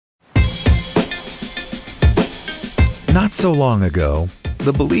Not so long ago,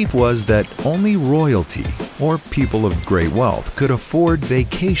 the belief was that only royalty or people of great wealth could afford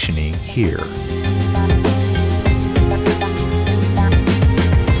vacationing here.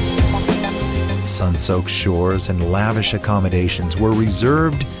 Sun-soaked shores and lavish accommodations were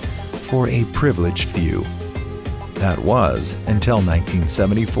reserved for a privileged few. That was until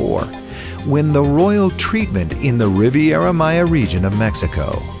 1974, when the royal treatment in the Riviera Maya region of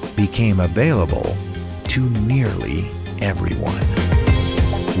Mexico became available to nearly everyone.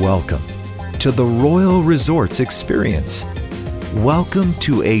 Welcome to the Royal Resorts experience. Welcome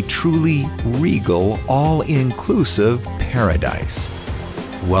to a truly regal, all-inclusive paradise.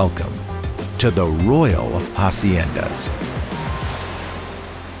 Welcome to the Royal Haciendas.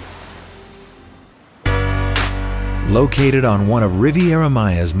 Located on one of Riviera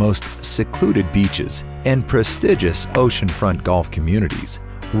Maya's most secluded beaches and prestigious oceanfront golf communities,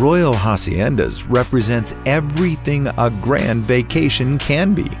 Royal Haciendas represents everything a grand vacation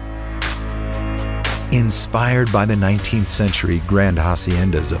can be. Inspired by the 19th century grand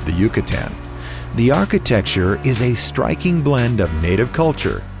haciendas of the Yucatan, the architecture is a striking blend of native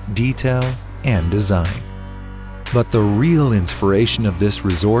culture, detail, and design. But the real inspiration of this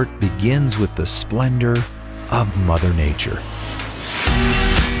resort begins with the splendor of Mother Nature.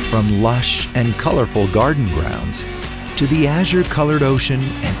 From lush and colorful garden grounds to the azure-colored ocean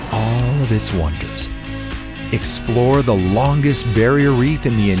and all of its wonders. Explore the longest barrier reef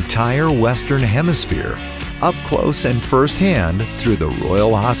in the entire Western Hemisphere, up close and firsthand through the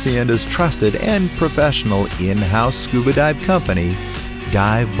Royal Hacienda's trusted and professional in-house scuba dive company,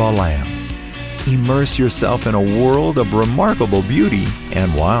 Dive Balam. Immerse yourself in a world of remarkable beauty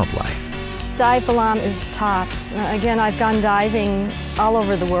and wildlife. Dive Balam is tops. Again, I've gone diving all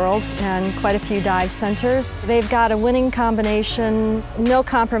over the world and quite a few dive centers. They've got a winning combination, no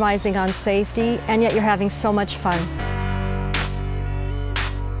compromising on safety, and yet you're having so much fun.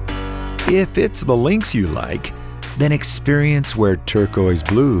 If it's the links you like, then experience where turquoise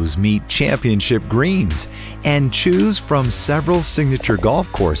blues meet championship greens and choose from several signature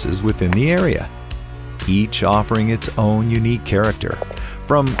golf courses within the area, each offering its own unique character.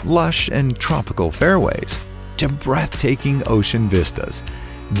 From lush and tropical fairways to breathtaking ocean vistas,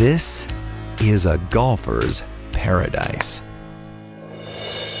 this is a golfer's paradise.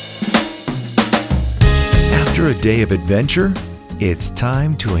 After a day of adventure, it's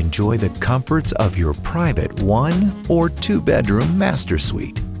time to enjoy the comforts of your private 1- or 2-bedroom master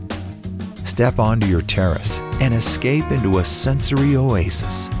suite. Step onto your terrace and escape into a sensory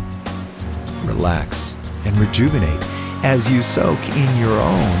oasis. Relax and rejuvenate as you soak in your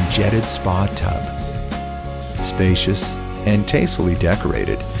own jetted spa tub. Spacious and tastefully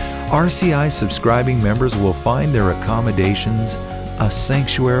decorated, RCI subscribing members will find their accommodations a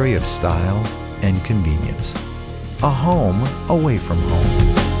sanctuary of style and convenience. A home away from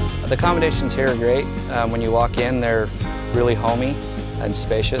home. The accommodations here are great. When you walk in, they're really homey and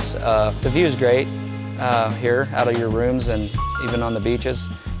spacious. The view is great here out of your rooms and even on the beaches.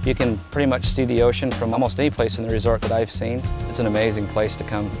 You can pretty much see the ocean from almost any place in the resort that I've seen. It's an amazing place to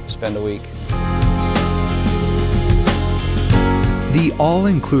come spend a week. The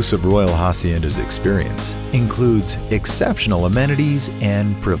all-inclusive Royal Haciendas experience includes exceptional amenities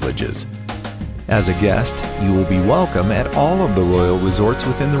and privileges. As a guest, you will be welcome at all of the Royal resorts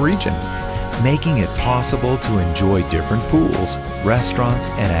within the region, making it possible to enjoy different pools,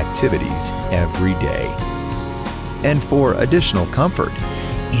 restaurants, and activities every day. And for additional comfort,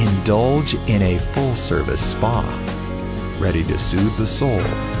 indulge in a full-service spa, ready to soothe the soul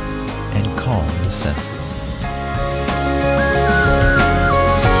and calm the senses.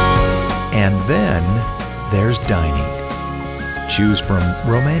 And then there's dining. Choose from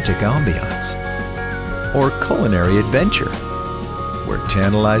romantic ambiance or culinary adventure, where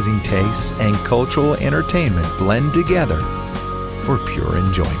tantalizing tastes and cultural entertainment blend together for pure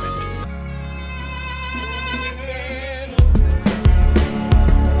enjoyment.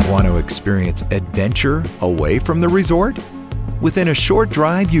 Want to experience adventure away from the resort? Within a short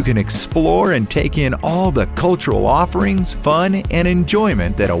drive, you can explore and take in all the cultural offerings, fun, and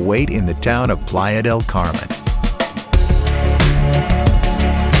enjoyment that await in the town of Playa del Carmen.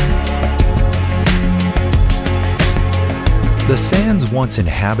 The sands once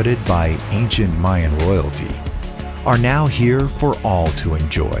inhabited by ancient Mayan royalty are now here for all to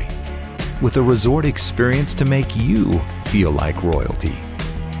enjoy, with a resort experience to make you feel like royalty.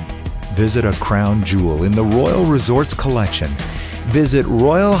 Visit a crown jewel in the Royal Resorts collection. Visit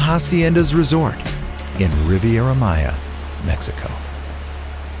Royal Haciendas Resort in Riviera Maya, Mexico.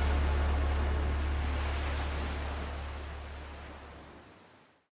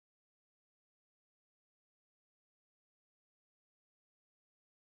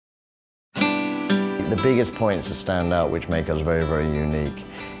 The biggest points that stand out, which make us very, very unique,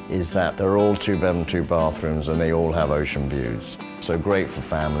 is that they're all 2-bedroom, 2 bathrooms, and they all have ocean views. So great for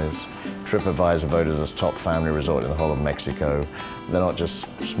families. TripAdvisor voted as top family resort in the whole of Mexico. They're not just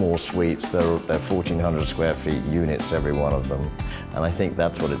small suites, they're 1,400 square feet units, every one of them. And I think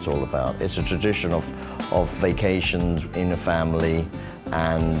that's what it's all about. It's a tradition of vacations in a family,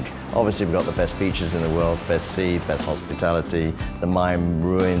 and obviously we've got the best beaches in the world, best sea, best hospitality, the Mayan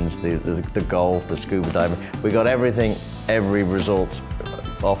ruins, the golf, the scuba diving. We've got everything every resort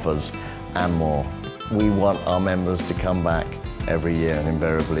offers and more. We want our members to come back every year, and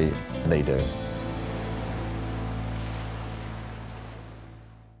invariably they do.